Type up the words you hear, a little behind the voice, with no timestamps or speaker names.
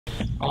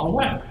All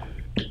right.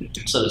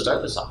 So to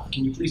start this off,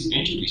 can you please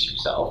introduce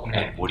yourself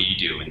and what do you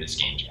do in this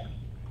game jam?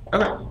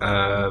 Okay.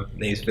 My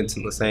name is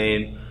Vincent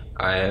LaSane.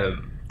 I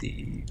am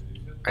the,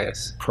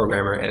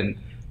 programmer and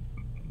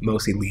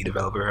mostly lead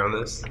developer on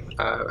this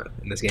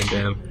in this game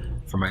jam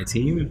for my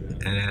team,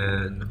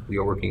 and we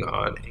are working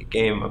on a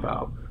game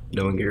about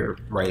knowing your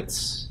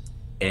rights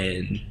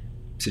in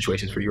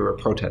situations where you're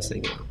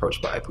protesting and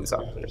approached by police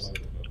officers.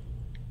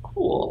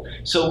 Cool.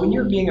 So when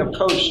you're being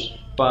approached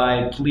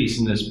by police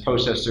in this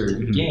protester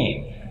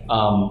game,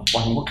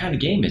 what kind of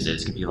game is it?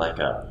 It's gonna be like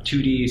a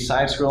 2D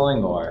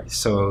side-scrolling, or?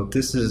 So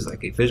this is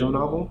like a visual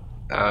novel.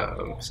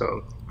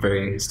 So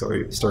very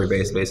story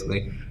based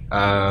basically.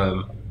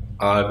 A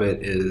lot of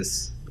it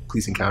is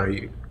police encounter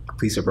you,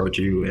 police approach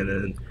you, and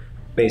then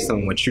based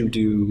on what you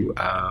do,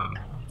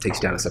 takes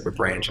you down a separate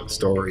branch of the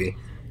story.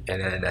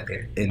 And then at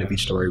the end of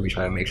each story, we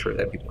try to make sure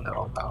that people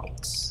know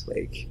about,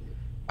 like,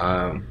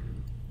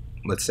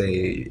 let's say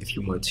if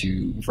you want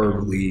to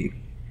verbally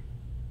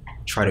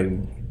try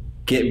to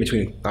get in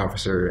between an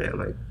officer and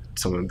like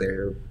someone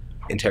they're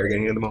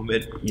interrogating at the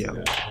moment, you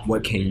know,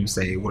 what can you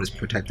say? What is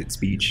protected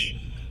speech?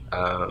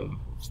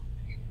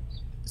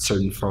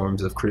 Certain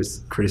forms of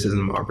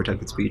criticism are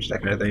protected speech,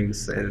 that kind of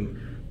things. And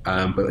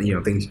but you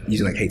know, things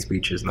using like hate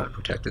speech is not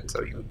protected,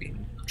 so you would be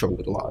in trouble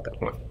with the law at that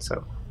point.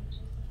 So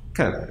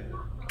kind of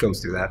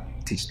goes through that,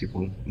 teaches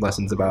people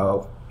lessons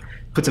about,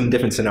 puts them in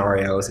different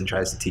scenarios and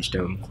tries to teach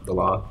them the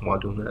law while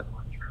doing that.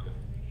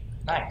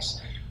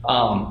 Nice.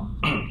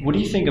 What do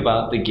you think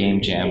about the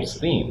game jam's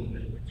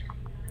theme?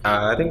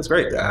 I think it's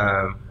great.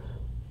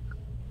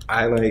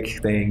 I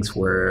like things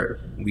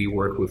where we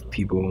work with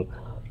people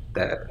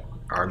that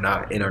are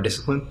not in our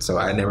discipline. So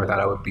I never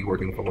thought I would be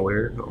working with a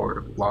lawyer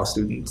or law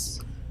students.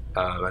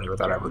 I never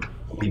thought I would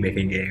be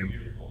making a game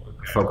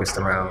focused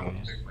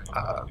around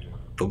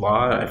the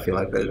law. I feel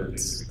like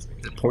that's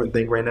an important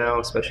thing right now,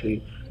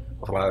 especially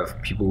with a lot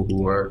of people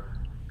who are,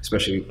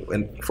 especially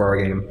for our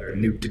game,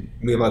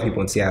 we have a lot of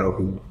people in Seattle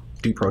who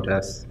do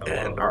protests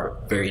and are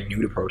very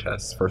new to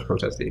protests. First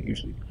protest day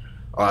usually.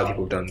 A lot of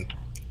people have done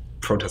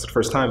protests for the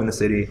first time in the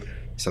city.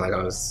 So like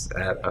I was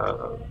at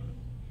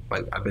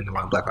like I've been to a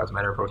lot of Black Lives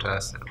Matter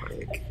protests and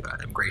like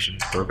immigration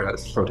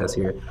protests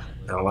here,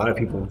 and a lot of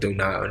people do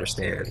not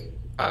understand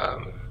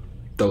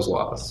those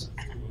laws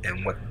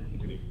and what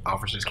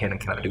officers can and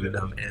cannot do to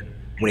them, and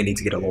when they need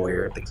to get a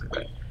lawyer and things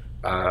like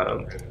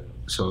that.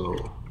 So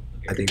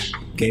I think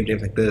game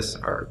jams like this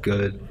are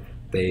good.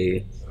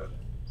 They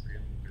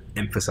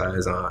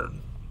emphasize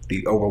on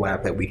the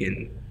overlap that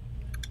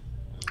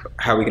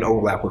how we can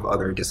overlap with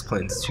other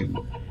disciplines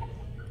to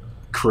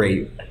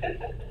create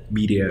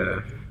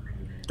media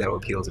that will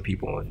appeal to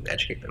people and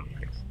educate them.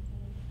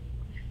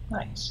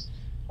 Nice.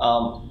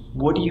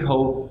 What do you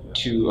hope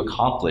to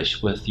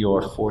accomplish with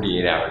your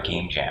 48-hour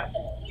game jam?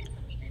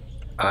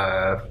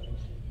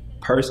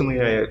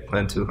 Personally, I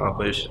plan to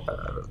accomplish,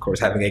 of course,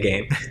 having a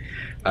game,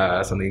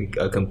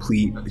 a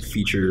complete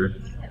feature,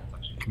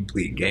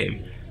 complete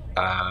game.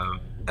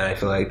 And I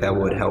feel like that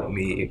would help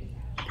me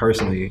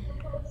personally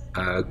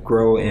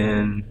grow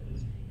in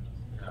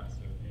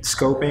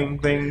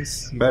scoping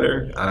things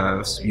better.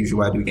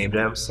 Usually I do game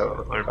jams,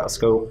 so I learn about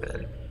scope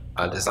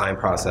and design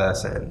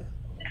process, and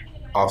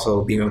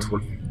also being able to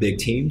work with big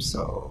teams.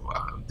 So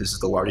this is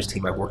the largest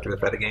team I've worked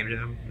with at a game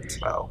jam. It's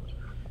about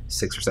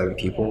 6 or 7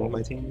 people on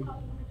my team,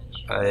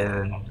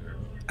 and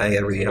I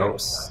think it really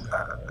helps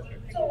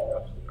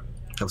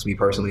me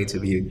personally to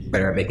be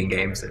better at making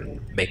games and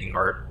making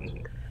art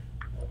and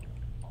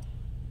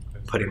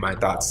putting my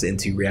thoughts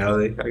into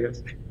reality, I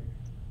guess.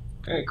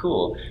 Very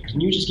cool.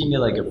 Can you just give me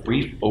like a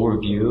brief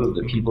overview of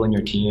the people in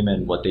your team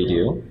and what they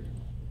do?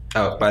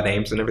 Oh, by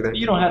names and everything?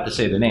 You don't have to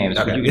say the names,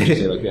 okay. But you can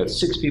just say like we have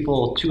 6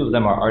 people, 2 of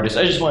them are artists.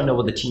 I just want to know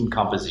what the team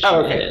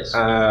composition is.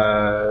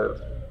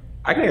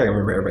 I think I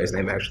remember everybody's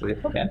name actually.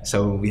 Okay.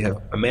 So we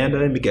have Amanda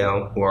and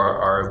Miguel, who are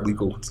our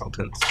legal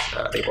consultants.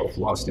 They're both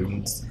law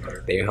students.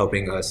 They are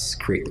helping us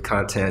create the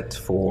content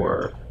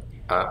for,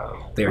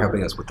 they're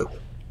helping us with the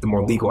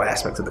more legal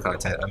aspects of the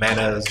content.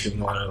 Amanda is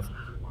doing a lot of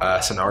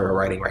scenario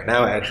writing right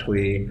now,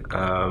 actually.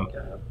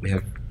 We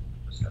have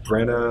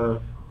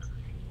Brenna,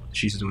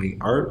 she's doing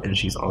art, and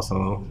she's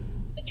also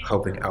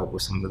helping out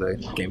with some of the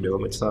game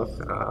development stuff.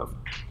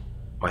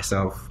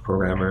 Myself,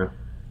 programmer,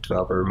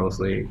 developer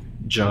mostly.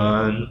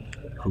 John,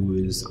 who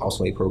is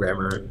also a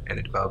programmer and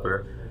a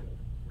developer,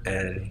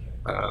 and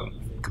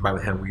combined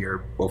with him, we are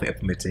both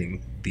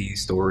implementing the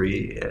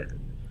story and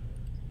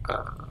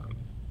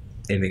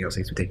anything else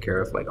needs to be taken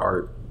care of, like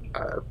art,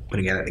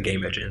 putting it in the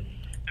game engine,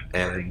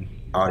 and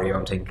audio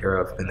I'm taking care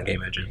of in the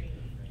game engine.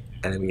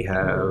 And then we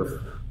have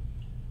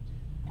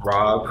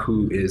Rob,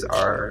 who is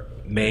our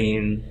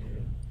main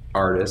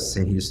artist,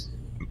 and he's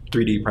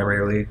 3D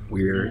primarily.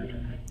 We're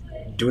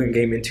doing a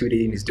game in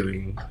 2D, and he's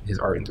doing his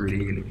art in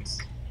 3D, and he's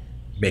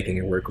making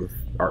it work with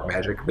art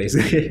magic,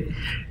 basically.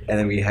 And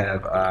then we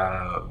have,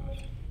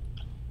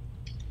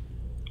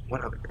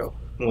 what other girl?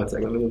 One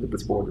second, let me look at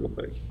this board real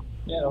quick.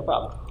 Yeah, no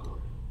problem.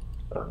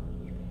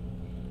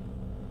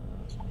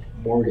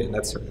 Morgan,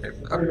 that's her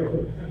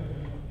name.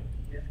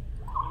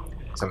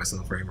 So I'm still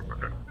in the frame.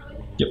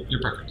 Yep,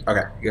 you're perfect.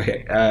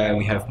 Okay.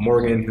 We have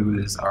Morgan, who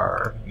is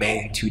our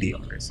main 2D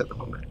artist at the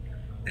moment,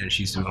 and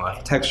she's doing a lot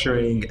of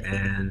texturing,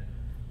 and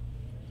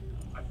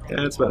yeah,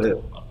 that's about it.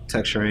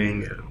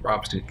 Texturing, and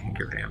Rob's taking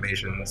care of the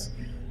animations,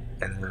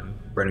 and then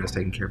Brendan's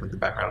taking care of like, the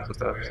backgrounds and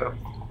stuff. So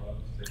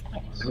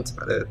that's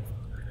about it.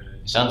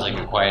 Sounds like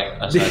you're quite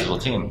a sizable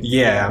team.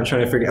 Yeah, I'm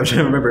trying to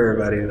remember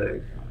everybody.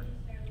 Like,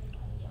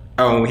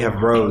 oh, and we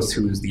have Rose,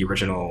 who's the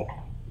original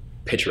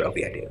pitcher of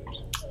the idea.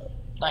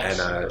 Nice.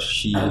 And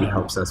she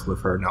helps us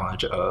with her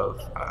knowledge of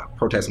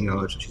protesting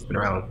knowledge. She's been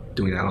around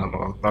doing that a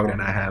lot longer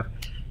than I have.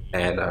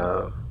 And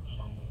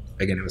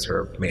again, it was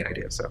her main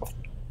idea. So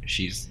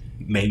she's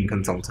main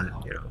consultant,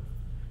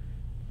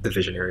 the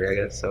visionary,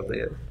 I guess, of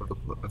the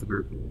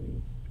group.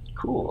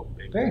 Cool.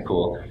 Very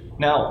cool.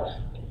 Now,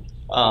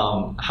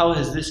 how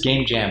has this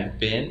game jam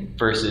been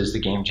versus the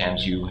game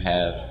jams you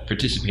have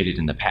participated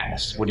in the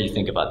past? What do you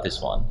think about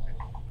this one?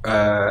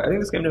 I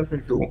think this game is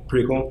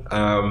pretty cool.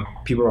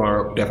 People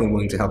are definitely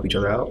willing to help each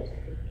other out.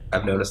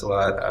 I've noticed a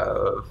lot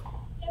of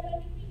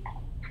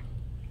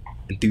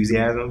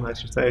enthusiasm, I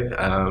should say.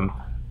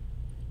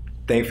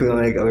 Thankfully,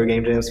 like other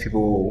game jams,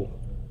 people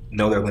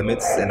know their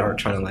limits and aren't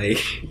trying to like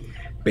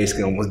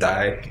basically almost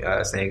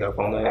die staying up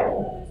all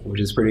night,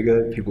 which is pretty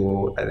good.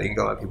 I think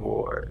a lot of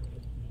people are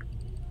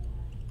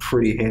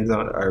pretty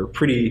hands-on, are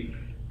pretty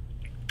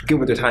good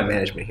with their time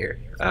management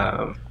here.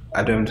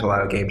 I've done a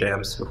lot of game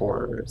jams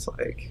before. It's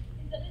like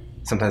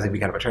sometimes it'd be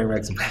kind of a train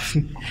wreck.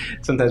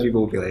 Sometimes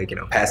people will be like,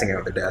 passing out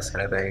at their desk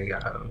kind of thing.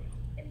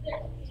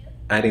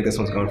 I think this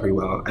one's going pretty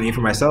well. I mean,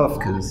 for myself,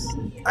 because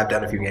I've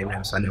done a few game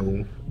jams, so I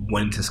know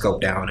when to scope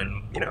down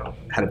and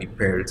how to be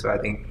prepared. So I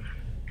think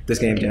this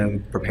game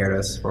jam prepared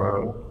us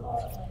for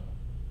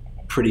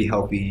pretty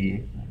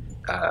healthy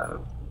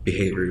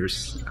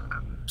behaviors,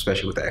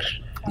 especially with the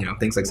extra,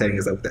 things like setting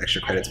us up with the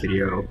extra credits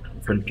video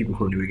for people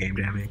who are new to game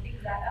jamming.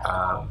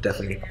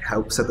 Definitely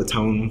help set the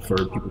tone for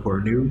people who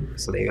are new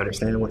so they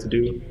understand what to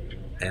do.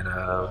 And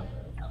I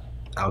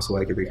also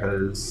like it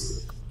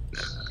because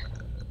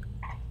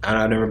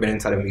I've never been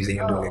inside a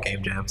museum doing a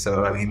game jam,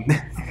 so I mean,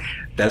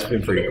 that's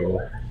been pretty cool.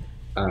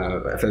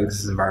 I feel like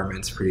this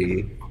environment's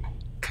pretty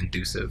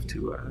conducive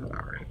to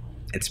our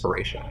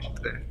inspiration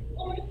today.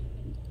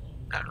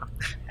 I don't know.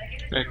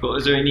 Very cool.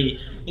 Is there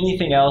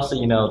anything else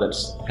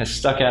that has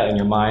stuck out in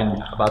your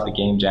mind about the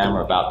game jam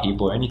or about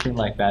people or anything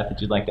like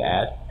that you'd like to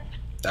add?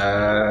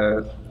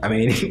 I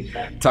mean,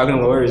 talking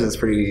to lawyers is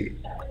pretty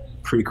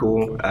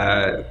cool.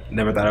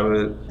 Never thought I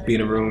would be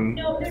in a room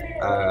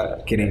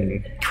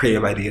getting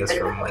creative ideas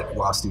from like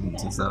law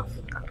students and stuff.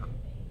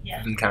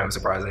 It's kind of a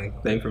surprising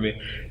thing for me.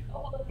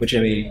 Which I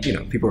mean,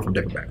 people are from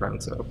different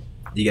backgrounds, so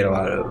you get a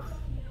lot of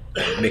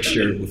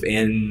mixture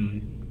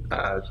within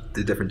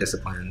the different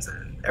disciplines,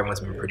 and everyone's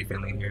been pretty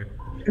friendly here.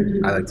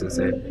 I like to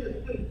say,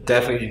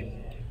 definitely,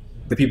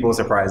 the people are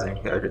surprising.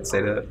 I could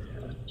say that.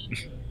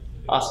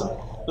 Awesome.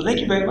 Well, thank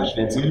you very much,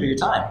 Vincent, for your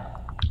time.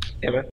 Yeah, man.